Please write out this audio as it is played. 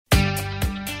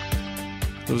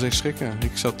was echt schrikken.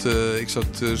 Ik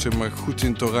zat zeg maar goed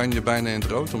in het oranje, bijna in het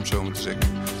rood, om het zo maar te zeggen.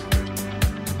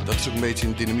 Dat is ook een beetje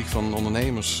een dynamiek van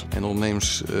ondernemers en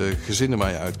ondernemersgezinnen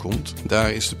waar je uitkomt.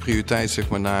 Daar is de prioriteit zeg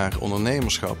maar, naar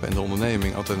ondernemerschap en de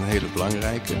onderneming altijd een hele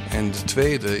belangrijke. En de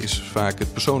tweede is vaak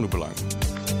het persoonlijk belang.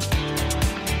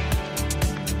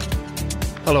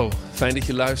 Hallo, fijn dat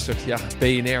je luistert. Ja,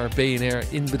 BNR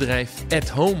in Bedrijf at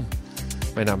Home.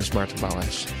 Mijn naam is Maarten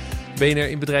Bouwhuis. BNR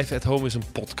in Bedrijf at Home is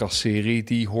een podcastserie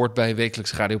die hoort bij het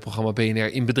wekelijks radioprogramma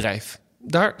BNR in Bedrijf.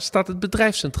 Daar staat het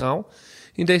bedrijf centraal.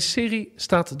 In deze serie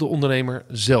staat de ondernemer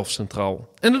zelf centraal.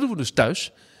 En dat doen we dus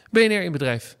thuis. BNR in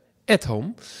Bedrijf at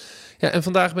Home. Ja, en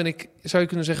vandaag ben ik, zou je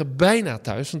kunnen zeggen, bijna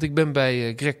thuis. Want ik ben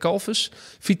bij Greg Calvus,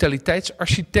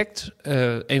 vitaliteitsarchitect.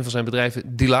 Een van zijn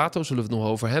bedrijven, Dilato, zullen we het nog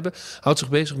over hebben. Houdt zich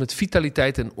bezig met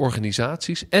vitaliteit en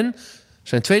organisaties. En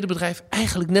zijn tweede bedrijf,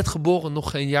 eigenlijk net geboren,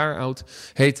 nog geen jaar oud,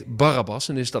 heet Barabbas.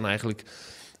 En is dan eigenlijk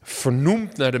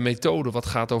vernoemd naar de methode wat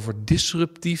gaat over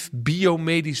disruptief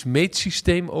biomedisch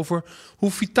meetsysteem, over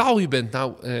hoe vitaal je bent.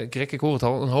 Nou, Greg, ik hoor het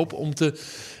al, een hoop om te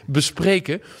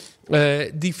bespreken.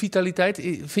 Die vitaliteit,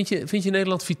 vind je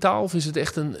Nederland vitaal of is het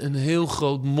echt een heel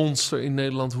groot monster in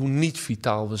Nederland hoe niet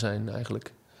vitaal we zijn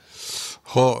eigenlijk?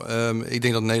 Ik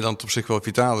denk dat Nederland op zich wel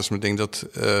vitaal is. Maar ik denk dat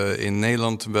in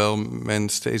Nederland wel men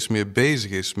steeds meer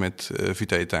bezig is met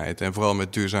vitaliteit. En vooral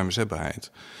met duurzame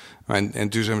zetbaarheid. En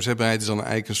duurzame zetbaarheid is dan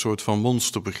eigenlijk een soort van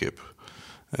monsterbegrip.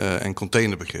 En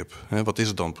containerbegrip. Wat is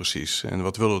het dan precies? En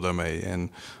wat willen we daarmee?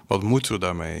 En wat moeten we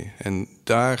daarmee? En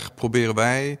daar proberen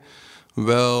wij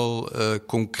wel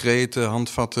concrete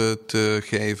handvatten te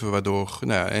geven, waardoor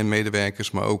en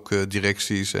medewerkers, maar ook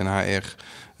directies en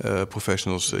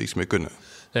HR-professionals iets mee kunnen.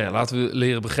 Nou ja, laten we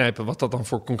leren begrijpen wat dat dan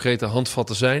voor concrete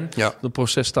handvatten zijn. Ja. De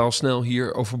procestaal snel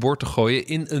hier overboord te gooien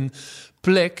in een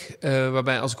plek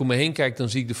waarbij als ik om me heen kijk, dan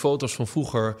zie ik de foto's van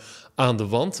vroeger aan de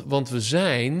wand. Want we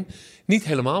zijn niet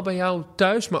helemaal bij jou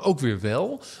thuis, maar ook weer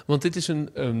wel. Want dit is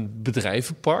een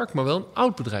bedrijvenpark, maar wel een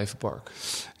oud bedrijvenpark.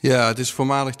 Ja, het is een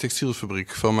voormalig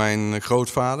textielfabriek van mijn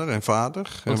grootvader en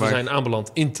vader. Want we zijn aanbeland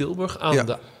in Tilburg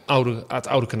aan het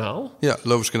Oude Kanaal. Ja,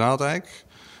 Lovens Kanaaldijk.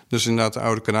 Dus inderdaad het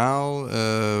Oude Kanaal.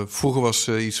 Vroeger was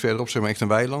iets verderop zeg maar echt een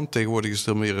weiland. Tegenwoordig is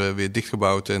het meer weer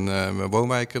dichtgebouwd en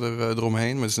woonwijken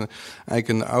eromheen. Maar het is eigenlijk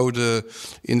een oude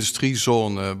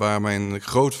industriezone waar mijn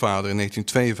grootvader in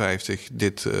 1952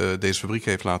 deze fabriek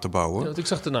heeft laten bouwen. Ja, want ik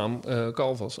zag de naam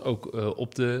Calvus ook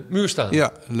op de muur staan.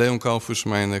 Ja, Leon Calvus,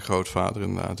 mijn grootvader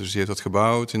inderdaad. Dus die heeft dat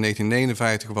gebouwd. In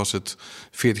 1959 was het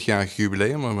 40-jarig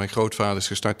jubileum. Maar mijn grootvader is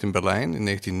gestart in Berlijn in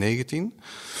 1919.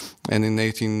 En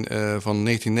van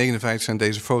 1959 zijn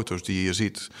deze foto's die je hier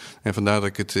ziet. En vandaar dat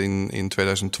ik het in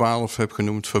 2012 heb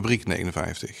genoemd Fabriek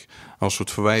 59. Als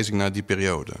soort verwijzing naar die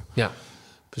periode. Ja,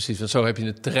 precies. Want zo heb je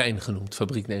het terrein genoemd,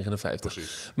 Fabriek 59.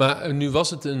 Precies. Maar nu was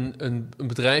het een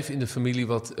bedrijf in de familie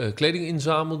wat kleding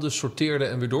inzamelde, sorteerde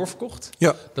en weer doorverkocht.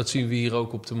 Ja. Dat zien we hier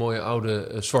ook op de mooie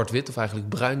oude zwart-wit, of eigenlijk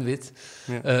bruin-wit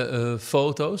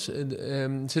foto's.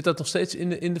 Zit dat nog steeds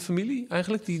in de familie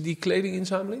eigenlijk, die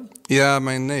kledinginzameling? Ja,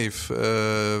 mijn neef.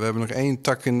 We hebben nog één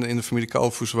tak in de familie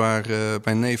Calvus waar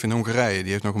mijn neef in Hongarije,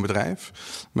 die heeft nog een bedrijf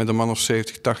met een man of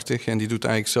 70, 80 en die doet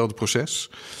eigenlijk hetzelfde proces.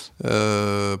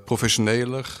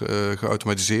 Professioneler,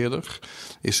 geautomatiseerder.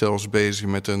 Is zelfs bezig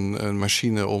met een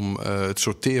machine om het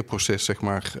sorteerproces zeg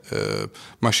maar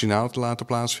machinaal te laten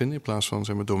plaatsvinden in plaats van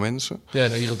zeg maar door mensen. Ja,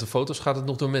 nou hier op de foto's gaat het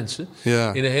nog door mensen.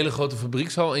 Ja. In een hele grote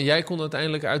fabriekshal. En jij kon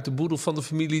uiteindelijk uit de boedel van de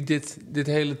familie dit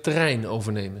hele terrein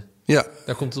overnemen. Ja.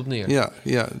 Daar komt het op neer.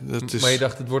 Ja, dat is. Maar je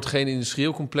dacht, het wordt geen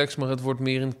industrieel complex, maar het wordt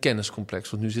meer een kenniscomplex.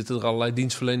 Want nu zitten er allerlei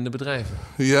dienstverlenende bedrijven.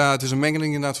 Ja, het is een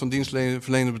mengeling inderdaad van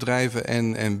dienstverlenende bedrijven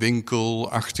en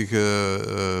winkelachtige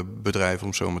bedrijven,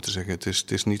 om zo maar te zeggen.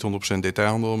 Het is niet 100%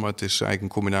 detailhandel, maar het is eigenlijk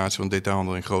een combinatie van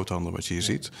detailhandel en groothandel wat je hier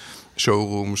ziet.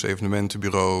 Showrooms,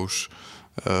 evenementenbureaus,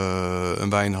 een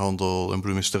wijnhandel, een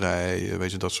bloemisterij,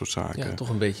 weet je, dat soort zaken. Ja, toch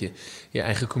een beetje je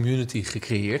eigen community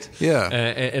gecreëerd. Ja.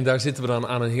 En daar zitten we dan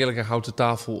aan een heerlijke houten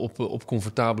tafel op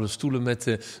comfortabele stoelen met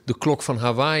de klok van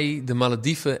Hawaii, de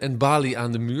Malediven en Bali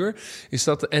aan de muur. Is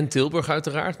dat, en Tilburg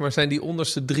uiteraard, maar zijn die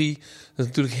onderste drie dat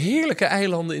natuurlijk heerlijke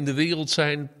eilanden in de wereld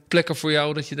zijn, plekken voor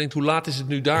jou dat je denkt, hoe laat is het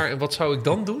nu daar en wat zou ik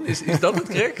dan doen? Is dat het,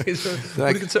 Greg?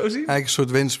 Moet ik het zo zien? Eigenlijk een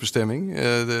soort wensbestemming.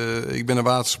 Ik ben een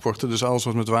watersporter, dus alles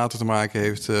wat met water te maken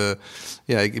heeft.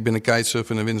 Ik ben een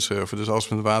kitesurfer en een windsurfer, dus alles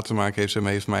wat met water te maken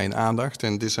heeft mijn aandacht.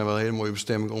 En dit zijn wel hele mooie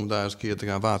bestemmingen om daar eens een keer te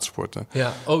gaan watersporten.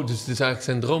 Ja, dus het is eigenlijk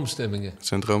zijn droomstemmingen. Het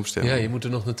zijn droomstemmingen. Ja, je moet er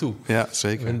nog naartoe. Ja,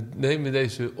 zeker. We nemen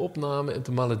deze opname en op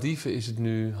de Malediven is het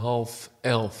nu 10:30.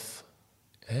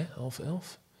 Hè,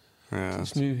 10:30? Ja, Het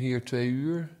is nu hier 2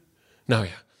 uur. Nou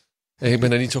ja, Ik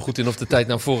ben er niet zo goed in of de tijd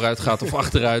nou vooruit gaat of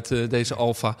achteruit, deze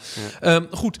Alfa. Ja.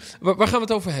 Goed, waar gaan we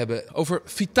het over hebben? Over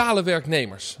vitale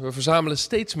werknemers. We verzamelen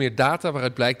steeds meer data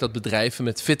waaruit blijkt dat bedrijven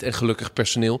met fit en gelukkig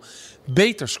personeel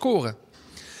beter scoren.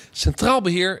 Centraal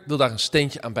Beheer wil daar een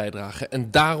steentje aan bijdragen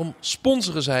en daarom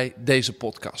sponsoren zij deze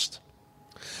podcast.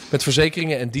 Met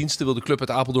verzekeringen en diensten wil de club uit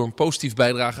Apeldoorn positief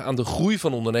bijdragen aan de groei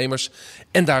van ondernemers.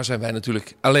 En daar zijn wij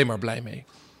natuurlijk alleen maar blij mee.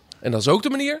 En dat is ook de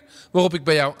manier waarop ik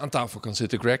bij jou aan tafel kan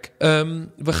zitten, Greg.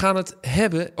 We gaan het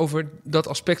hebben over dat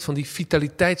aspect van die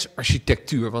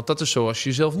vitaliteitsarchitectuur. Want dat is zoals je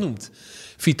jezelf noemt.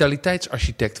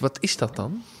 Vitaliteitsarchitect, wat is dat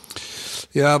dan?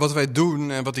 Ja, wat wij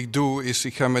doen en wat ik doe is,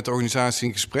 ik ga met de organisatie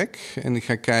in gesprek en ik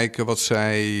ga kijken wat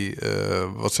zij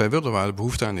willen, waar de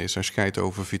behoefte aan is. Als je kijkt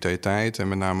over vitaliteit en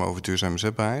met name over duurzame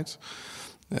zetbaarheid.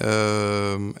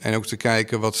 En ook te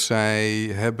kijken wat zij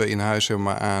hebben in huis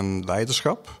aan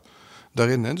leiderschap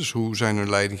daarin. Hè? Dus hoe zijn hun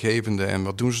leidinggevenden en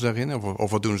wat doen ze daarin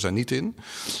of wat doen ze daar niet in?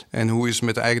 En hoe is het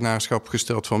met de eigenaarschap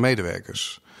gesteld van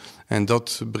medewerkers? En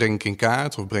dat breng ik in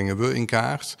kaart, of brengen we in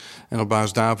kaart. En op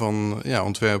basis daarvan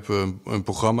ontwerpen we een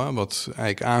programma wat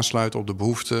eigenlijk aansluit op de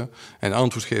behoeften en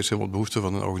antwoord geeft op de behoeften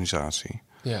van een organisatie.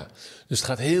 Ja, dus het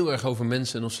gaat heel erg over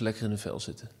mensen en of ze lekker in hun vel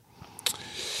zitten.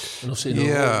 En of ze in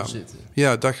een rol zitten.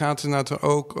 Ja, daar gaat inderdaad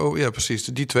ook ja, precies,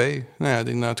 die twee. Nou ja,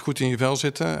 inderdaad goed in je vel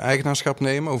zitten, eigenaarschap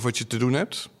nemen over wat je te doen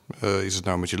hebt. Is het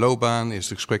nou met je loopbaan? Is het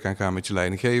een gesprek aangaan met je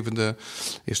leidinggevende?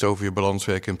 Is het over je balans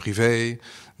werk en privé?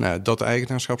 Nou, dat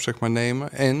eigenaarschap zeg maar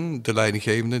nemen. En de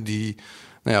leidinggevende die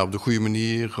op de goede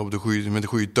manier, met de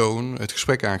goede toon het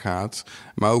gesprek aangaat.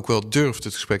 Maar ook wel durft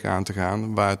het gesprek aan te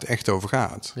gaan waar het echt over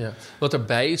gaat. Ja. Wat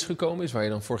erbij is gekomen is, waar je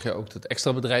dan vorig jaar ook dat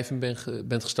extra bedrijf in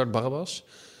bent gestart, Barabbas.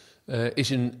 Is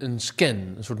een scan,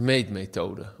 een soort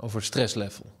meetmethode over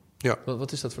stresslevel. Ja.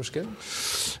 Wat is dat voor scan?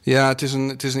 Ja, het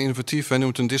is een innovatief, wij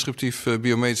noemen het een disruptief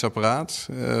biomedisch apparaat.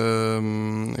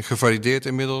 Gevalideerd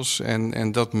inmiddels.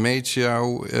 En dat meet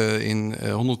jou in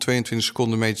 122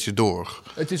 seconden meet je door.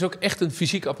 Het is ook echt een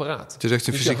fysiek apparaat. Het is echt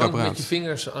een fysiek apparaat. Met je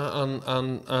vingers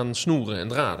aan snoeren en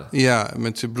draden. Ja,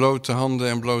 met je blote handen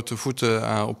en blote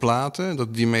voeten op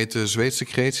platen. Die meten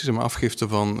zweetsecreties, een afgifte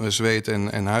van zweet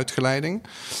en huidgeleiding.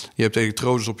 Je hebt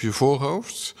elektrodes op je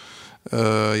voorhoofd.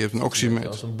 Je hebt een oximeter.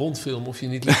 Als een Bondfilm of je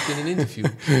niet lukt in een interview.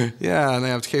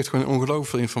 Het geeft gewoon ongelooflijk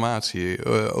veel informatie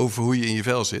over hoe je in je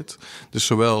vel zit. Dus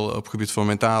zowel op het gebied van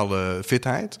mentale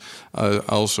fitheid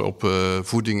als op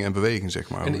voeding en beweging, zeg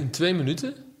maar. En in 2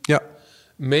 minuten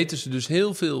meten ze dus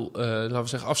heel veel, laten we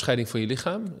zeggen, afscheiding van je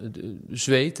lichaam.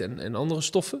 Zweet en andere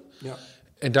stoffen. Ja.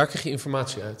 En daar krijg je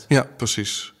informatie uit. Ja,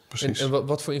 precies. En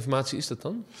wat voor informatie is dat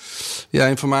dan? Ja,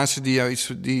 informatie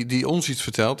die ons iets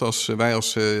vertelt. Wij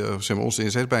als onze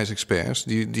inzetbaarheidsexperts,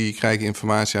 die krijgen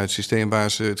informatie uit het systeem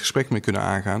waar ze het gesprek mee kunnen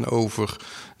aangaan over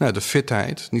de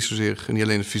fitheid. Niet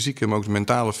alleen de fysieke, maar ook de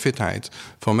mentale fitheid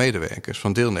van medewerkers,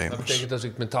 van deelnemers. Dat betekent als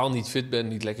ik mentaal niet fit ben,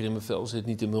 niet lekker in mijn vel zit,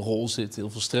 niet in mijn rol zit, heel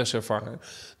veel stress ervaar,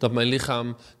 dat mijn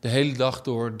lichaam de hele dag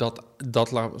door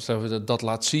dat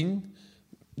laat zien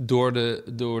door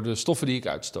de stoffen die ik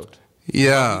uitstoot.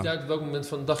 Ja. Niet uit welk moment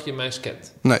van de dag je mij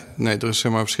scant. Nee, er is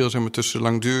een verschil tussen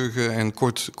langdurige en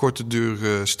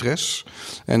kortdurige stress.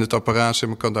 En het apparaat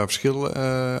kan daar verschil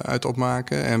uit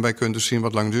opmaken. En wij kunnen dus zien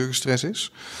wat langdurige stress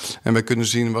is. En wij kunnen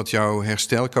zien wat jouw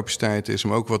herstelcapaciteit is,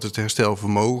 maar ook wat het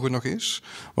herstelvermogen nog is.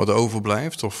 Wat er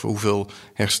overblijft of hoeveel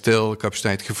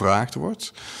herstelcapaciteit gevraagd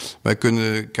wordt. Wij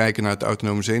kunnen kijken naar het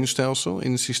autonome zenuwstelsel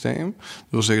in het systeem. Dat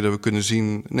wil zeggen dat we kunnen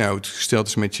zien hoe het gesteld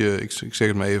is met je, ik zeg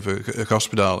het maar even,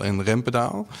 gaspedaal en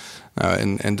rempedaal.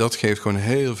 En dat geeft gewoon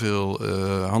heel veel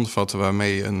handvatten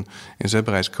waarmee een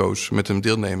inzetbaarheidscoach met een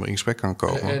deelnemer in gesprek kan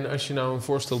komen. En als je nou een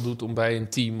voorstel doet om bij een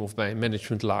team of bij een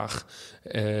managementlaag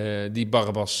die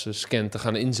Barabbas scan te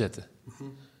gaan inzetten,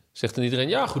 zegt dan iedereen,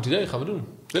 ja, goed idee, gaan we doen.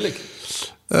 Wil ik.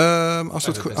 Als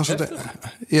we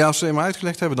het eenmaal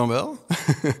uitgelegd hebben, dan wel.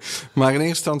 Maar in eerste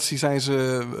instantie zijn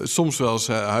ze soms wel eens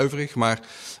huiverig. Maar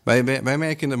wij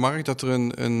merken in de markt dat er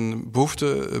een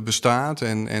behoefte bestaat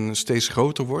en steeds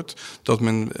groter wordt, dat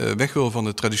men weg wil van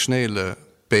de traditionele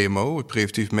PMO, het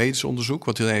preventief medisch onderzoek,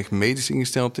 wat heel erg medisch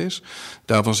ingesteld is.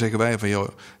 Daarvan zeggen wij van,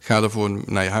 ga daarvoor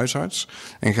naar je huisarts.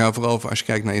 En ga vooral, als je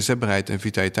kijkt naar inzetbaarheid en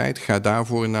vitaliteit, ga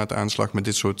daarvoor inderdaad aan de slag met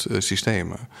dit soort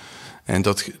systemen. En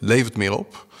dat levert meer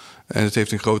op. En het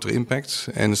heeft een grotere impact.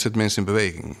 En het zet mensen in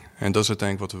beweging. En dat is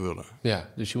uiteindelijk wat we willen. Ja,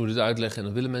 dus je moet het uitleggen en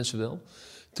dat willen mensen wel.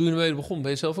 Toen je ermee begon,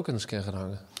 ben je zelf ook aan de scan gaan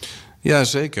hangen? Ja,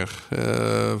 zeker.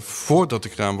 Voordat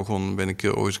ik eraan begon, ben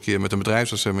ik ooit een keer met een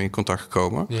bedrijfsarts in contact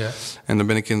gekomen. Ja. En dan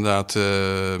ben ik inderdaad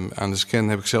aan de scan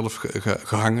heb ik zelf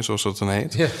gehangen, zoals dat dan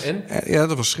heet. Ja, en? Ja,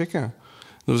 dat was schrikken.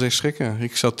 Dat was echt schrikken.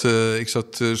 Ik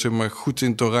zat zeg maar goed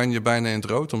in het oranje, bijna in het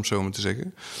rood, om het zo maar te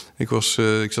zeggen.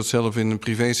 Ik zat zelf in een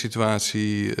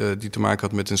privésituatie die te maken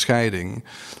had met een scheiding.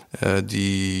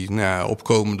 Die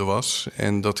opkomende was.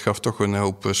 En dat gaf toch een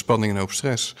hoop spanning en een hoop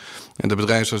stress. En de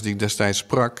bedrijfsarts die ik destijds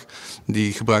sprak,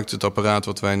 die gebruikte het apparaat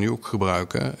wat wij nu ook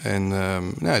gebruiken. En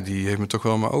die heeft me toch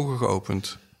wel mijn ogen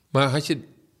geopend. Maar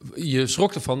je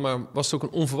schrok ervan, maar was het ook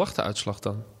een onverwachte uitslag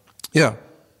dan? Ja.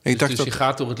 Dus je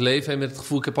gaat door het leven en met het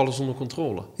gevoel, ik heb alles onder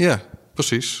controle. Ja,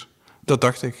 precies. Dat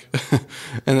dacht ik.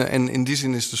 en in die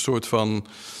zin is het een soort van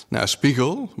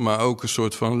spiegel, maar ook een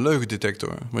soort van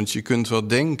leugendetector. Want je kunt wel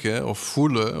denken of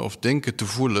voelen, of denken te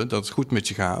voelen dat het goed met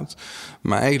je gaat.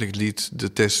 Maar eigenlijk liet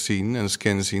de test zien en de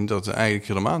scan zien dat het eigenlijk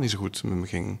helemaal niet zo goed met me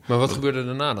ging. Maar wat gebeurde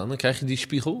daarna dan? Dan krijg je die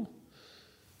spiegel?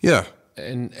 Ja.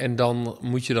 En dan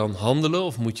moet je dan handelen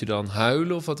of moet je dan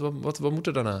huilen? Of wat moet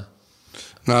er daarna?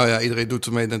 Nou ja, iedereen doet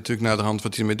ermee natuurlijk naar de hand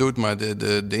wat hij ermee doet. Maar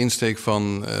de insteek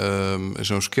van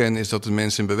zo'n scan is dat de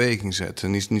mensen in beweging zet.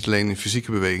 En niet alleen in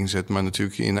fysieke beweging zet, maar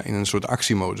natuurlijk in een soort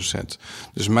actiemodus zet.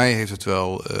 Dus mij heeft het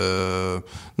wel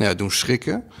doen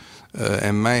schrikken.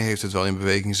 En mij heeft het wel in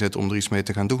beweging gezet om er iets mee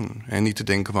te gaan doen. En niet te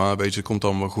denken van, weet je, het komt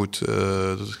allemaal goed.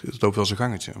 Het loopt wel zijn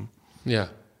gangetje.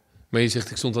 Ja, maar je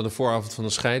zegt, ik stond aan de vooravond van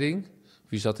een scheiding.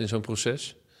 Wie zat in zo'n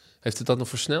proces? Heeft het dat nog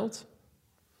versneld?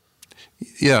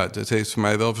 Ja, het heeft voor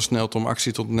mij wel versneld om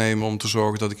actie te ondernemen om te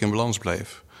zorgen dat ik in balans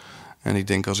bleef. En ik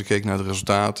denk, als ik keek naar de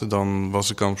resultaten, dan was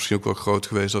de kans misschien ook wel groot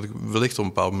geweest dat ik wellicht op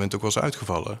een bepaald moment ook was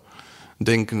uitgevallen.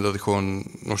 Denken dat ik gewoon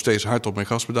nog steeds hard op mijn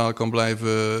gaspedaal kan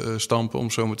blijven stampen,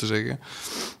 om zo maar te zeggen.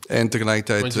 En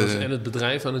tegelijkertijd... Want je was en het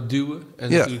bedrijf aan het duwen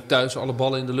en natuurlijk thuis alle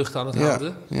ballen in de lucht aan het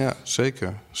houden. Ja,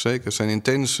 zeker. Het zijn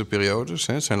intense periodes,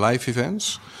 het zijn live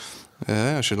events.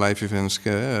 Als je live events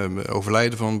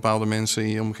overlijden van bepaalde mensen in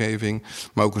je omgeving,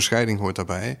 maar ook een scheiding hoort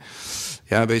daarbij.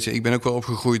 Ja, weet je, ik ben ook wel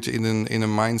opgegroeid in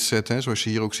een mindset, zoals je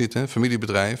hier ook ziet,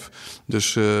 familiebedrijf.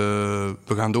 Dus we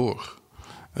gaan door.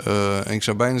 En ik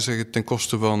zou bijna zeggen, ten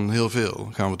koste van heel veel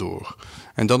gaan we door.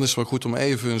 En dan is het wel goed om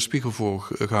even een spiegel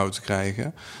voorgehouden te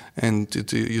krijgen. En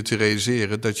je te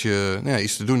realiseren dat je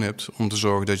iets te doen hebt om te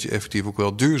zorgen dat je effectief ook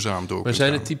wel duurzaam door kunt Maar zijn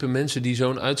gaan. het type mensen die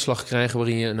zo'n uitslag krijgen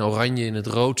waarin je een oranje in het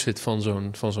rood zit van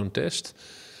zo'n test?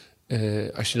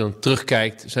 Als je dan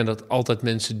terugkijkt, zijn dat altijd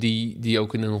mensen die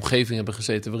ook in een omgeving hebben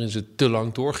gezeten waarin ze te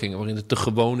lang doorgingen. Waarin het te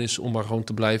gewoon is om maar gewoon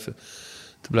te blijven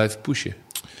pushen.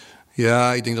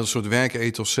 Ja, ik denk dat een soort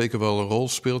werkethos zeker wel een rol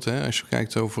speelt. Als je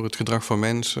kijkt over het gedrag van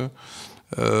mensen.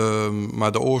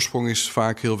 Maar de oorsprong is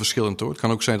vaak heel verschillend, hoor. Het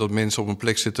kan ook zijn dat mensen op een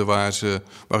plek zitten waar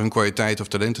hun kwaliteit of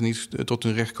talenten niet tot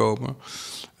hun recht komen.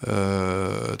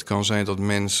 Het kan zijn dat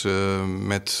mensen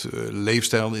met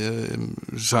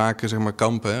leefstijlzaken zeg maar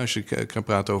kampen. Als je kan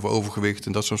praten over overgewicht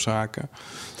en dat soort zaken.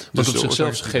 Want op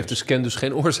zichzelf geeft de scan dus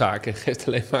geen oorzaken. Geeft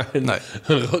alleen maar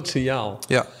een rood signaal.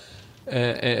 Ja.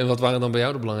 En wat waren dan bij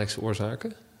jou de belangrijkste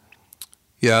oorzaken?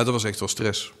 Ja, dat was echt wel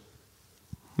stress.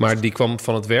 Maar die kwam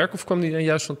van het werk of kwam die dan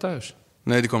juist van thuis?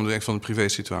 Nee, die kwam er echt van de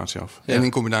privésituatie af. Ja. En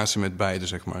in combinatie met beide,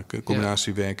 zeg maar.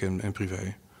 Combinatie werk en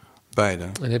privé. Beide.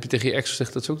 En heb je tegen je ex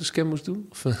gezegd dat ze ook de scan moest doen?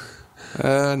 Of?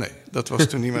 Nee, dat was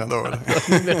toen niet meer aan de orde. Dat was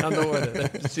niet meer aan de orde, nee,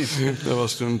 precies. Dat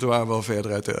was toen waren we wel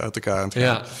verder uit elkaar aan het gaan.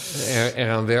 Ja,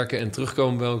 eraan werken en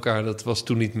terugkomen bij elkaar, dat was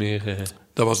toen niet meer...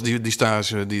 Dat was die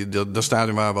stage, dat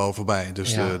stadium waren we al voorbij.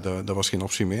 Dus daar was geen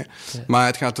optie meer. Ja. Maar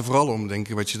het gaat er vooral om, denk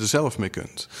ik, wat je er zelf mee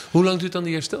kunt. Hoe lang duurt dan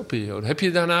die herstelperiode?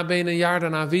 Ben je een jaar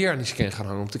daarna weer aan die scan gaan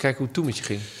hangen om te kijken hoe het toen met je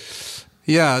ging?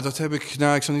 Ja, dat heb ik,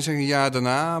 ik zal niet zeggen een jaar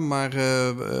daarna, maar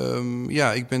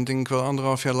ik ben denk ik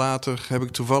wel 1,5 jaar later heb ik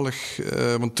toevallig,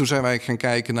 want toen zijn wij gaan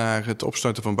kijken naar het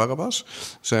opstarten van Barabbas.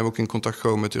 Zijn we ook in contact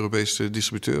gekomen met de Europese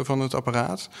distributeur van het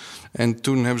apparaat. En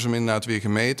toen hebben ze hem inderdaad weer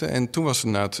gemeten en toen was het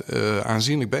inderdaad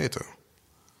aanzienlijk beter.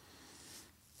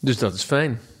 Dus dat is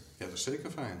fijn. Ja, dat is zeker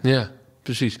fijn. Ja,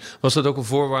 precies. Was dat ook een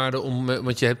voorwaarde om,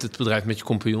 want je hebt het bedrijf met je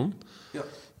compagnon... Ja.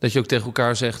 Dat je ook tegen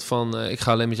elkaar zegt van... ik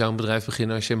ga alleen met jou een bedrijf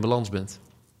beginnen als je in balans bent.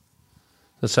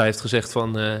 Dat zij heeft gezegd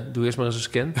van... doe eerst maar eens een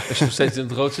scan. Als je nog steeds in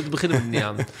het rood zit, dan beginnen we er niet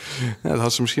aan. Ja, dat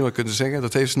had ze misschien wel kunnen zeggen.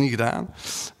 Dat heeft ze niet gedaan.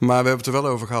 Maar we hebben het er wel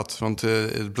over gehad. Want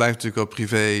het blijft natuurlijk wel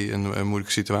privé een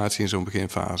moeilijke situatie in zo'n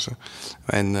beginfase.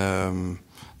 En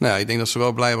ik denk dat ze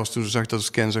wel blij was toen ze zag dat de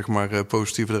scan zeg maar,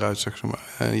 positiever eruit zag. Zeg maar,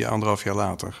 1,5 jaar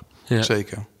later. Ja.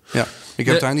 Zeker. Ja, ik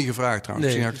heb het haar niet gevraagd trouwens.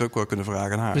 Misschien had ik het ook wel kunnen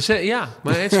vragen aan haar. Ja,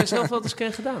 maar heeft zij zelf wel de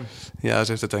scan gedaan? Ja,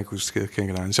 ze heeft uiteindelijk goed de scan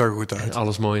gedaan. Die zag er goed uit. En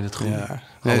alles mooi in het groen. Ja,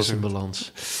 alles in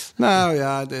balans. Nou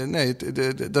ja,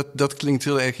 dat klinkt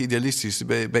heel erg idealistisch.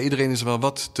 Bij iedereen is er wel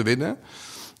wat te winnen.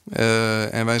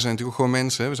 En wij zijn natuurlijk ook gewoon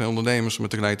mensen. Hè? We zijn ondernemers, maar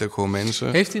tegelijkertijd ook gewoon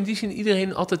mensen. Heeft in die zin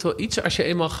iedereen altijd wel iets? Als je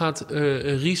eenmaal gaat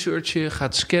researchen,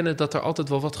 gaat scannen... dat er altijd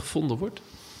wel wat gevonden wordt?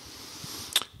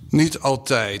 Niet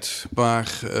altijd,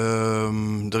 maar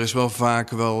er is wel vaak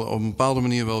wel op een bepaalde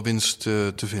manier wel winst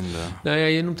te vinden. Nou ja,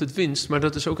 je noemt het winst, maar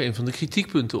dat is ook een van de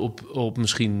kritiekpunten op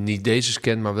misschien niet deze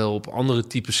scan, maar wel op andere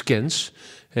type scans.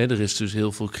 Er is dus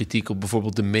heel veel kritiek op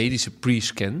bijvoorbeeld de medische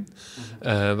pre-scan,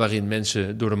 waarin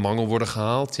mensen door de mangel worden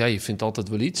gehaald. Ja, je vindt altijd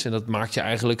wel iets en dat maakt je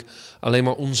eigenlijk alleen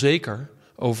maar onzeker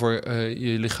over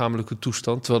je lichamelijke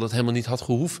toestand, terwijl dat helemaal niet had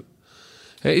gehoeven.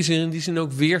 Is er in die zin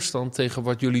ook weerstand tegen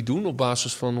wat jullie doen op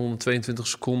basis van 122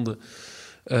 seconden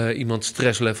iemand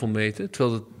stresslevel meten,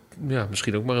 terwijl het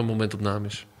misschien ook maar een momentopname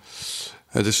is?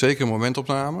 Het is zeker een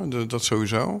momentopname, dat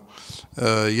sowieso.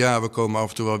 Ja, we komen af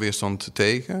en toe wel weerstand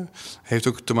tegen. Heeft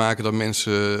ook te maken dat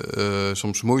mensen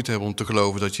soms moeite hebben om te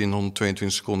geloven dat je in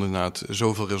 122 seconden inderdaad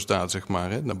zoveel resultaat zeg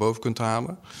maar, naar boven kunt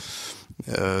halen.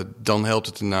 Dan helpt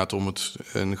het inderdaad om het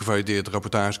een gevalideerde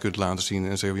rapportage kunt laten zien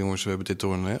en zeggen: jongens, we hebben dit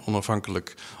door een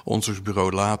onafhankelijk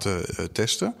onderzoeksbureau laten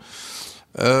testen.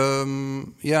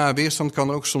 Ja, weerstand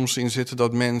kan ook soms in zitten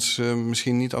dat mensen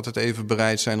misschien niet altijd even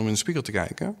bereid zijn om in de spiegel te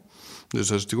kijken. Dus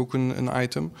dat is natuurlijk ook een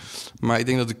item. Maar ik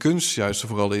denk dat de kunst juist er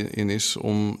vooral in is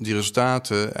om die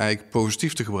resultaten eigenlijk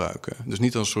positief te gebruiken. Dus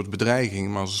niet als een soort bedreiging,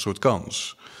 maar als een soort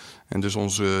kans. En dus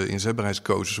onze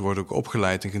inzetbaarheidscoaches worden ook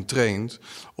opgeleid en getraind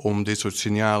om dit soort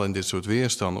signalen en dit soort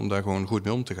weerstanden, om daar gewoon goed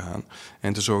mee om te gaan.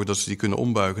 En te zorgen dat ze die kunnen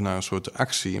ombuigen naar een soort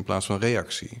actie in plaats van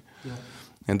reactie. Ja.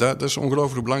 En dat is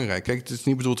ongelooflijk belangrijk. Kijk, het is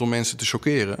niet bedoeld om mensen te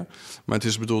choqueren, maar het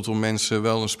is bedoeld om mensen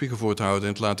wel een spiegel voor te houden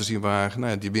en te laten zien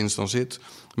waar die winst dan zit.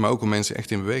 Maar ook om mensen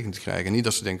echt in beweging te krijgen. En niet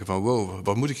dat ze denken van wow,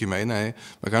 wat moet ik hiermee? Nee,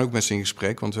 we gaan ook met ze in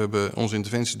gesprek, want onze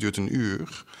interventie duurt 1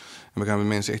 uur. En we gaan met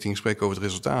mensen echt in gesprek over de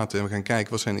resultaten. En we gaan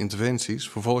kijken wat zijn interventies,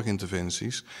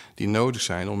 vervolginterventies, die nodig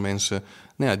zijn om mensen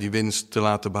die winst te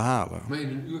laten behalen. Maar in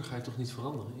 1 uur ga je toch niet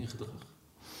veranderen in gedrag?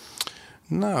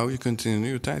 Nou, je kunt in 1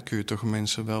 uur tijd kun je toch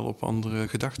mensen wel op andere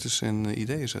gedachten en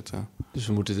ideeën zetten. Dus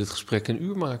we moeten dit gesprek 1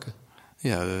 uur maken.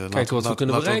 Ja, kijken wat we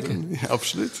kunnen bereiken. Ja,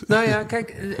 absoluut. Nou ja,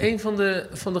 kijk, een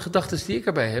van de gedachten die ik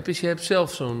erbij heb is: je hebt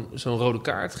zelf zo'n rode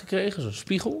kaart gekregen, zo'n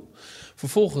spiegel.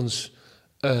 Vervolgens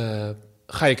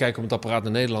ga je kijken om het apparaat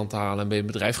naar Nederland te halen en ben je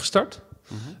een bedrijf gestart.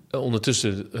 Uh-huh.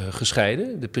 Ondertussen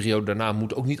gescheiden. De periode daarna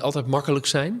moet ook niet altijd makkelijk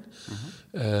zijn.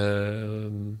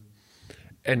 Uh-huh.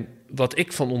 En wat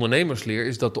ik van ondernemers leer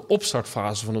is dat de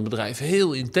opstartfase van een bedrijf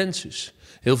heel intens is.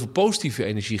 Heel veel positieve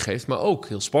energie geeft, maar ook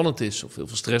heel spannend is. Of heel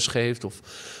veel stress geeft, of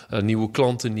nieuwe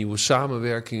klanten, nieuwe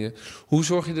samenwerkingen. Hoe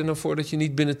zorg je er nou voor dat je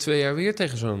niet binnen 2 jaar weer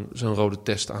tegen zo'n rode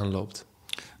test aanloopt?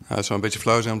 Nou, het zou een beetje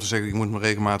flauw zijn om te zeggen: ik moet me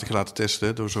regelmatig laten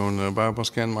testen door zo'n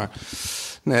Barbara-scan. Maar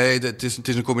nee, het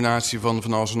is een combinatie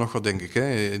van alles en nog wat, denk ik.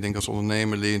 Hè. Ik denk als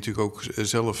ondernemer leer je natuurlijk ook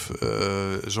zelf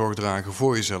zorg dragen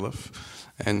voor jezelf.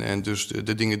 En dus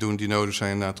de dingen doen die nodig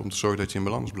zijn inderdaad om te zorgen dat je in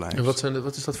balans blijft. En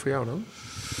wat is dat voor jou dan?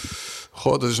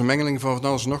 Goh, dat is een mengeling van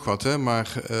alles en nog wat. Hè.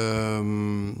 Maar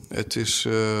het is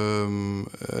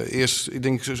eerst, ik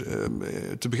denk,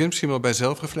 te beginnen misschien wel bij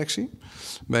zelfreflectie.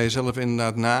 Bij jezelf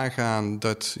inderdaad nagaan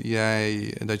dat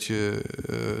je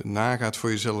nagaat voor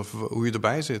jezelf hoe je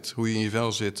erbij zit. Hoe je in je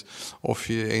vel zit. Of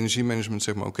je energiemanagement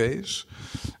zeg maar oké is.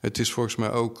 Het is volgens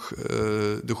mij ook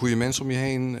de goede mensen om je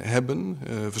heen hebben.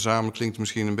 Verzamelen klinkt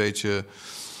misschien een beetje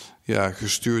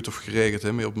gestuurd of geregeld.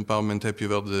 Hè? Maar op een bepaald moment heb je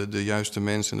wel de juiste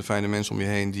mensen en de fijne mensen om je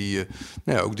heen die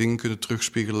ook dingen kunnen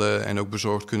terugspiegelen en ook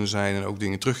bezorgd kunnen zijn en ook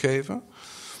dingen teruggeven.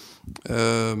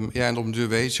 En op een duur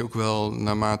weet je ook wel,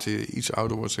 naarmate je iets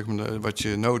ouder wordt, zeg maar, wat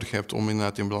je nodig hebt om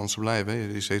inderdaad in balans te blijven. Hè?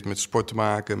 Het heeft met sport te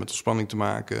maken, met ontspanning te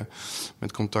maken,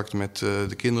 met contact met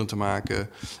de kinderen te maken,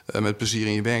 met plezier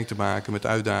in je werk te maken, met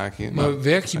uitdagingen. Maar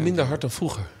werk je minder hard dan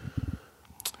vroeger?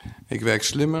 Ik werk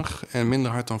slimmer en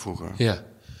minder hard dan vroeger. Ja.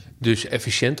 Dus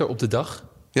efficiënter op de dag?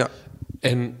 Ja.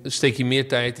 En steek je meer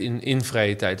tijd in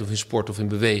vrije tijd of in sport of in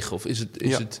bewegen? Of is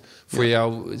het voor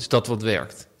jou, is dat wat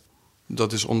werkt?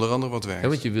 Dat is onder andere wat werkt. Ja,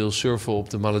 want je wil surfen op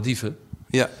de Malediven.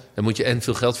 Ja. Daar moet je en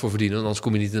veel geld voor verdienen, anders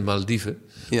kom je niet in de Malediven.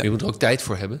 Ja. Maar je moet er ook tijd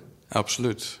voor hebben.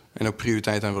 Absoluut. En ook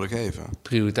prioriteit aan willen geven.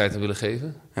 Prioriteit aan willen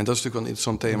geven. En dat is natuurlijk wel een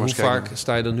interessant thema. Hoe vaak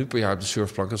sta je dan nu per jaar op de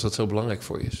surfplank als dat zo belangrijk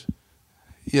voor je is?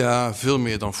 Ja, veel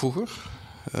meer dan vroeger.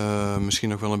 Misschien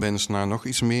nog wel een wens naar nog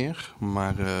iets meer.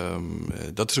 Maar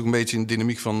dat is ook een beetje een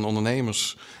dynamiek van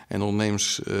ondernemers en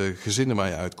ondernemersgezinnen waar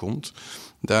je uitkomt.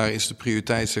 Daar is de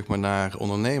prioriteit zeg maar, naar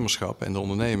ondernemerschap en de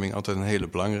onderneming altijd een hele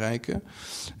belangrijke.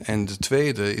 En de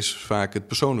tweede is vaak het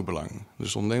persoonlijk belang. Dus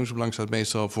het ondernemersbelang staat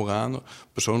meestal vooraan.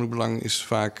 Persoonlijk belang is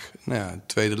vaak het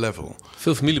tweede level.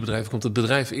 Veel familiebedrijven komt het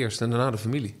bedrijf eerst en daarna de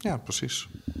familie. Ja, precies.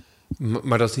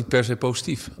 Maar dat is niet per se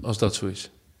positief als dat zo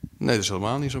is. Nee, dat is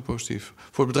helemaal niet zo positief.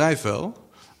 Voor het bedrijf wel.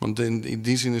 Want in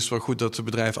die zin is het wel goed dat het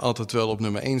bedrijf altijd wel op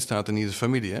nummer 1 staat en niet de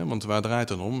familie. Hè? Want waar draait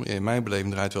het dan om? In mijn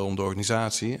beleving draait het wel om de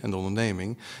organisatie en de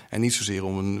onderneming. En niet zozeer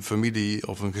om een familie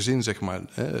of een gezin, zeg maar,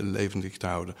 levendig te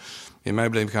houden. In mijn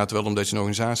beleving gaat het wel om dat je een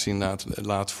organisatie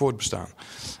laat voortbestaan.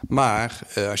 Maar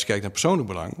als je kijkt naar persoonlijk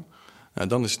belang,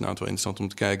 dan is het nou wel interessant om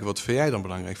te kijken, wat vind jij dan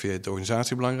belangrijk? Vind jij de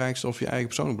organisatie belangrijkste of je eigen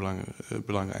persoonlijk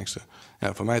belangrijkste?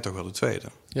 Ja, voor mij toch wel de tweede.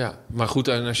 Ja, maar goed,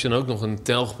 en als je dan ook nog een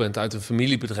telg bent uit een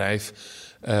familiebedrijf,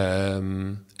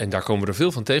 en daar komen we er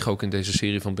veel van tegen, ook in deze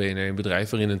serie van BNR in Bedrijf,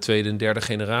 waarin een tweede en derde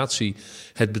generatie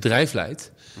het bedrijf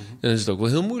leidt. Dan is het ook wel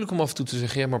heel moeilijk om af en toe te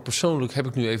zeggen, ja, maar persoonlijk heb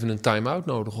ik nu even een time-out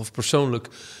nodig. Of persoonlijk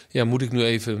moet ik nu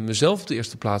even mezelf op de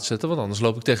eerste plaats zetten, want anders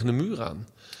loop ik tegen de muur aan.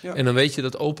 Ja. En dan weet je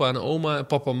dat opa en oma en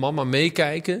papa en mama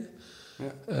meekijken.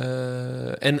 Ja.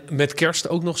 En met kerst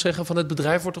ook nog zeggen van het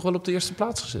bedrijf wordt toch wel op de eerste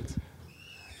plaats gezet.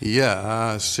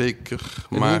 Ja, zeker.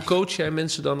 En hoe coach jij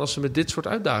mensen dan als ze met dit soort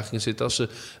uitdagingen zitten?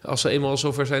 Als ze eenmaal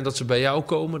zover zijn dat ze bij jou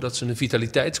komen, dat ze een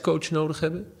vitaliteitscoach nodig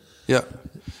hebben? Ja,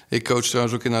 ik coach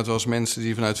trouwens ook inderdaad wel eens mensen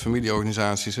die vanuit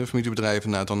familieorganisaties,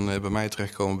 familiebedrijven, dan bij mij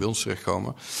terechtkomen, bij ons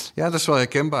terechtkomen. Ja, dat is wel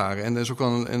herkenbaar en dat is ook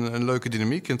wel een leuke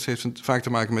dynamiek. En het heeft vaak te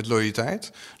maken met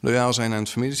loyaliteit. Loyaal zijn aan het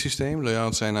familiesysteem,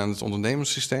 loyaal zijn aan het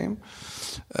ondernemerssysteem.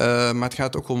 Maar het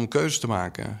gaat ook om keuzes te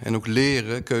maken. En ook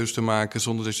leren keuzes te maken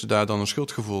zonder dat je daar dan een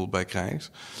schuldgevoel bij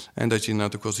krijgt. En dat je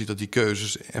inderdaad ook wel ziet dat die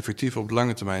keuzes effectief op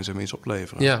lange termijn zijn iets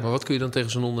opleveren. Ja, maar wat kun je dan tegen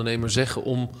zo'n ondernemer zeggen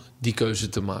om die keuze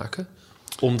te maken?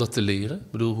 Om dat te leren?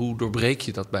 Ik bedoel, hoe doorbreek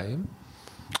je dat bij hem?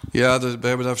 Ja, we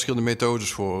hebben daar verschillende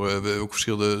methodes voor. We hebben ook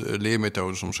verschillende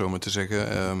leermethodes, om zo maar te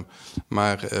zeggen.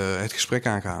 Maar het gesprek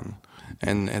aangaan.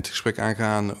 En het gesprek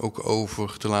aangaan ook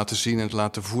over te laten zien en te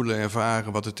laten voelen,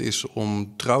 ervaren wat het is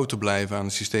om trouw te blijven aan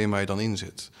het systeem waar je dan in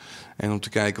zit. En om te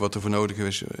kijken wat er voor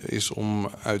nodig is om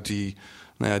uit die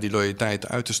loyaliteit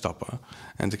uit te stappen.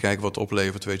 En te kijken wat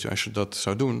oplevert, weet je, als je dat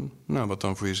zou doen. Nou, wat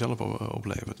dan voor jezelf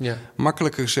oplevert. Ja.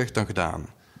 Makkelijker gezegd dan gedaan.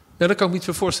 Ja, dat kan ik me niet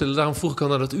zo voorstellen. Daarom vroeg ik al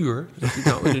naar dat uur. Dat ik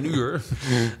nou in een uur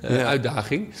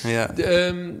uitdaging. Ja.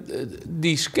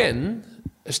 Die scan,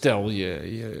 stel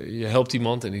je helpt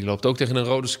iemand en die loopt ook tegen een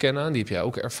rode scan aan. Die heb jij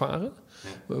ook ervaren.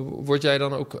 Ja. Word jij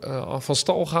dan ook van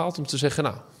stal gehaald om te zeggen,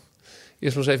 nou,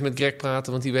 eerst maar eens even met Greg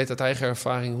praten, want die weet uit eigen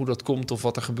ervaring hoe dat komt of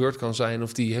wat er gebeurd kan zijn.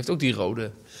 Of die heeft ook die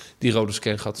rode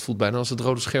scan gehad. Het voelt bijna als het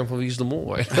rode scherm van Wie is de Mol,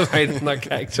 waar je naar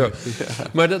kijkt. Zo. Ja.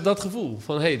 Maar dat gevoel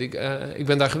van, ik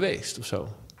ben daar geweest of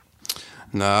zo.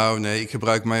 Nou, nee, ik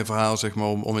gebruik mijn verhaal zeg maar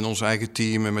om in ons eigen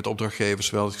team en met opdrachtgevers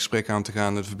wel het gesprek aan te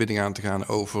gaan, de verbinding aan te gaan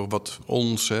over wat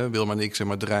ons, Wilma en ik, zeg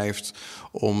maar, drijft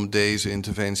om deze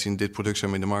interventie in dit product zeg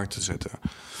maar, in de markt te zetten.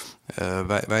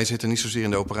 Wij zitten niet zozeer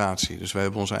in de operatie. Dus wij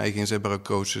hebben onze eigen inzetbare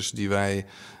coaches die wij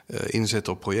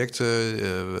inzetten op projecten.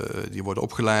 Die worden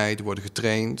opgeleid, die worden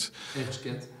getraind.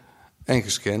 En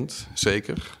gescand,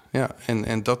 zeker. Ja,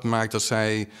 en dat maakt dat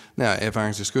zij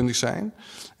ervaringsdeskundig zijn.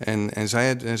 En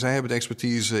zij hebben de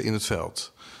expertise in het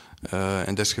veld.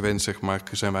 En desgewend zeg maar,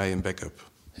 zijn wij een backup.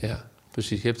 Ja,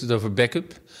 precies. Je hebt het over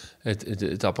backup.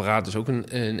 Het apparaat is ook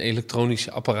een elektronisch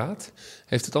apparaat.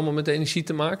 Heeft het allemaal met de energie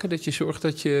te maken? Dat je zorgt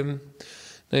dat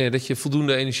je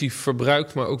voldoende energie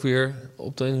verbruikt, maar ook weer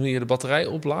op de manier de batterij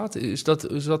oplaadt? Is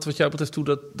dat wat jou betreft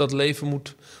hoe dat leven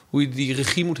moet, hoe je die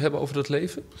regie moet hebben over dat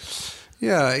leven?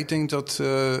 Ja, ik denk dat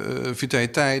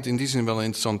vitaliteit in die zin wel een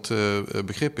interessant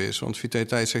begrip is. Want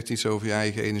vitaliteit zegt iets over je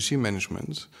eigen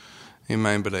energiemanagement, in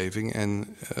mijn beleving.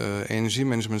 En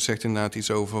energiemanagement zegt inderdaad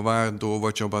iets over waardoor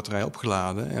wordt jouw batterij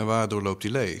opgeladen en waardoor loopt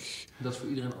die leeg. Dat is voor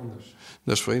iedereen anders.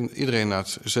 Dat is voor iedereen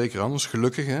inderdaad zeker anders.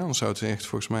 Gelukkig, hè? Anders zou het echt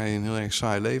volgens mij een heel erg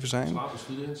saai leven zijn. Slapen is voor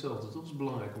iedereen hetzelfde, toch? Het is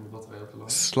belangrijk om de batterij op te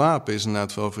laden. Slapen is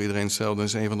inderdaad wel voor iedereen hetzelfde. Dat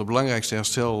is een van de belangrijkste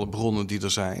herstelbronnen die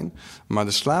er zijn. Maar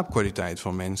de slaapkwaliteit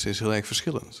van mensen is heel erg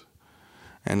verschillend.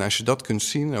 En als je dat kunt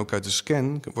zien, ook uit de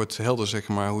scan, wordt helder zeg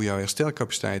maar, hoe jouw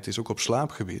herstelcapaciteit is, ook op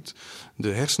slaapgebied. De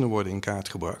hersenen worden in kaart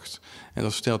gebracht. En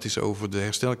dat vertelt iets over de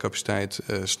herstelcapaciteit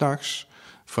 's nachts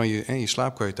van je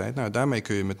slaapkwaliteit. Nou, daarmee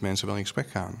kun je met mensen wel in gesprek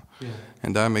gaan. Ja.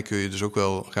 En daarmee kun je dus ook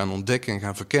wel gaan ontdekken en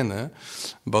gaan verkennen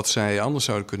wat zij anders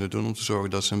zouden kunnen doen om te zorgen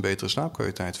dat ze een betere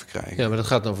slaapkwaliteit verkrijgen. Ja, maar dat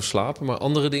gaat over slapen. Maar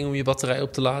andere dingen om je batterij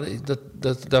op te laden,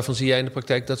 daarvan zie jij in de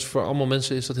praktijk dat voor allemaal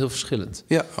mensen is dat heel verschillend.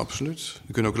 Ja, absoluut.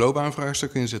 Er kunnen ook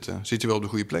loopbaanvraagstukken in zitten. Zit je wel op de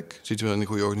goede plek? Zit je wel in een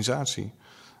goede organisatie?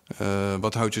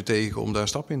 Wat houdt je tegen om daar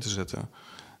stappen in te zetten?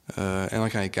 En dan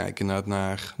ga je kijken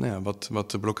naar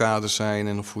wat de blokkades zijn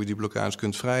en of hoe je die blokkades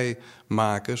kunt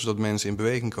vrijmaken, zodat mensen in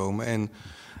beweging komen en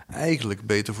eigenlijk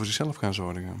beter voor zichzelf gaan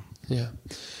zorgen. Ja.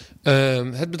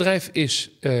 Het bedrijf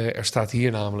is, er staat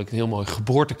hier namelijk een heel mooi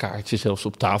geboortekaartje zelfs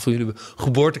op tafel. Jullie hebben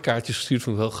geboortekaartjes gestuurd,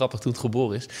 vond ik wel grappig toen het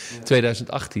geboren is.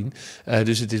 2018,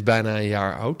 dus het is bijna een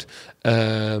jaar oud.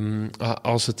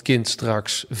 Als het kind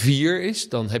straks 4 is,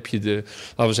 dan heb je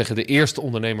laten we zeggen, de eerste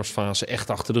ondernemersfase echt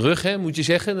achter de rug, hè, moet je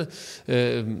zeggen.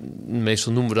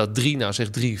 Meestal noemen we dat 3, nou zeg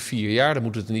 3, 4 jaar. Dan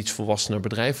moet het een iets volwassener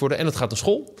bedrijf worden. En het gaat naar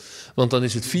school, want dan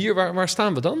is het 4. Waar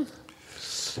staan we dan?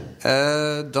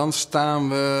 Dan staan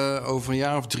we over een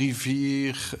jaar of 3,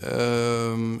 4...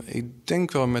 ik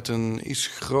denk wel met een iets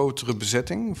grotere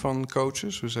bezetting van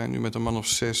coaches. We zijn nu met een man of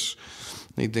 6.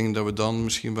 Ik denk dat we dan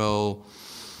misschien wel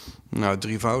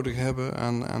drievoudig hebben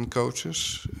aan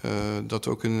coaches. Dat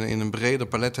we ook in een breder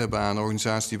palet hebben aan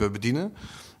organisaties die we bedienen.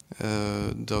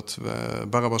 Dat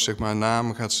Barabbas zeg maar een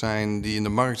naam gaat zijn die in de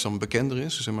markt dan bekender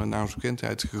is. Zeg maar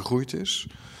naamsbekendheid gegroeid is.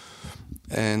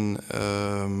 En...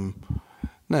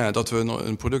 dat we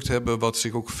een product hebben wat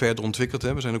zich ook verder ontwikkeld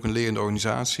heeft. We zijn ook een lerende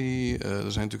organisatie.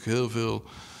 Er zijn natuurlijk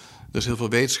er is heel veel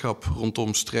wetenschap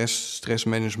rondom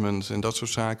stressmanagement en dat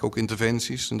soort zaken, ook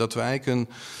interventies. En dat we eigenlijk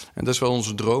en dat is wel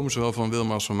onze droom, zowel van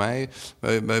Wilma als van mij.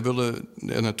 Wij willen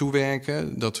er naartoe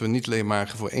werken dat we niet alleen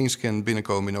maar voor 1 scan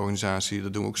binnenkomen in de organisatie.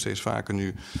 Dat doen we ook steeds vaker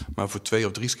nu, maar voor 2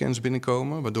 of 3 scans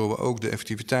binnenkomen. Waardoor we ook de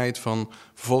effectiviteit van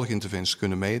vervolginterventies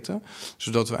kunnen meten.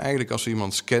 Zodat we eigenlijk als we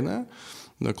iemand scannen,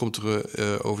 dan komt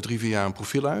er over 3, 4 jaar een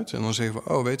profiel uit. En dan zeggen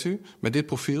we, weet u, met dit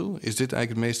profiel is dit eigenlijk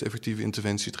het meest effectieve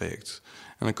interventietraject.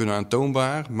 En dan kunnen we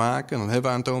aantoonbaar maken, en dan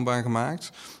hebben we aantoonbaar gemaakt,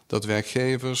 dat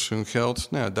werkgevers hun geld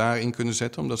daarin kunnen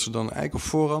zetten. Omdat ze dan eigenlijk op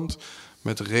voorhand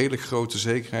met redelijk grote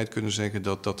zekerheid kunnen zeggen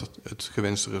dat het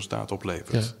gewenste resultaat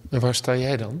oplevert. Ja. En waar sta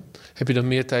jij dan? Heb je dan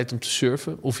meer tijd om te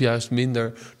surfen? Of juist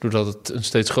minder, doordat het een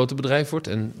steeds groter bedrijf wordt?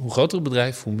 En hoe groter het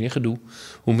bedrijf, hoe meer gedoe.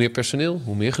 Hoe meer personeel,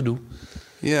 hoe meer gedoe.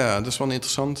 Ja, dat is wel een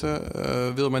interessante.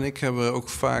 Wilma en ik hebben ook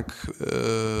vaak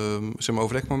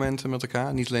overlegmomenten met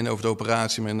elkaar. Niet alleen over de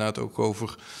operatie, maar inderdaad ook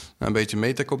over een beetje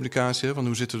metacommunicatie. Van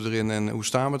hoe zitten we erin en hoe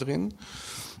staan we erin.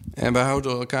 En wij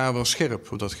houden elkaar wel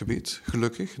scherp op dat gebied,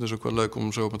 gelukkig. Dat is ook wel leuk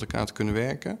om zo met elkaar te kunnen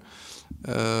werken.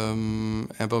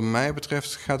 En wat mij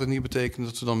betreft gaat het niet betekenen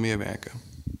dat we dan meer werken.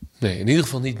 Nee, in ieder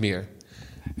geval niet meer.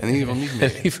 In ieder geval niet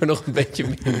meer. Liever nog een beetje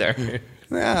minder.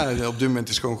 Ja, op dit moment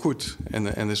is het gewoon goed. En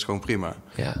het is gewoon prima.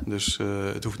 Ja. Dus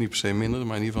het hoeft niet per se minder,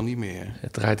 maar in ieder geval niet meer.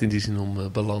 Het draait in die zin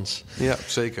om balans. Ja,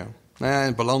 zeker.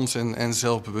 Balans en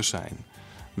zelfbewustzijn.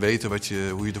 Weten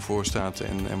hoe je ervoor staat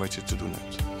en wat je te doen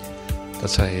hebt.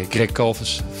 Dat zei Greg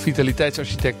Calves,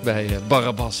 vitaliteitsarchitect bij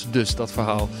Barabbas. Dus dat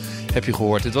verhaal heb je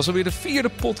gehoord. Dit was alweer de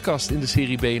 4e podcast in de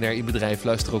serie BNR in Bedrijf.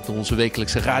 Luister ook naar onze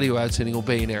wekelijkse radio-uitzending op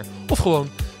BNR. Of gewoon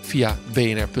via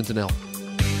bnr.nl.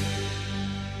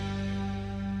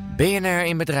 BNR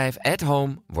in Bedrijf at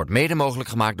Home wordt mede mogelijk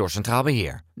gemaakt door Centraal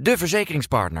Beheer. De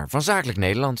verzekeringspartner van Zakelijk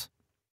Nederland.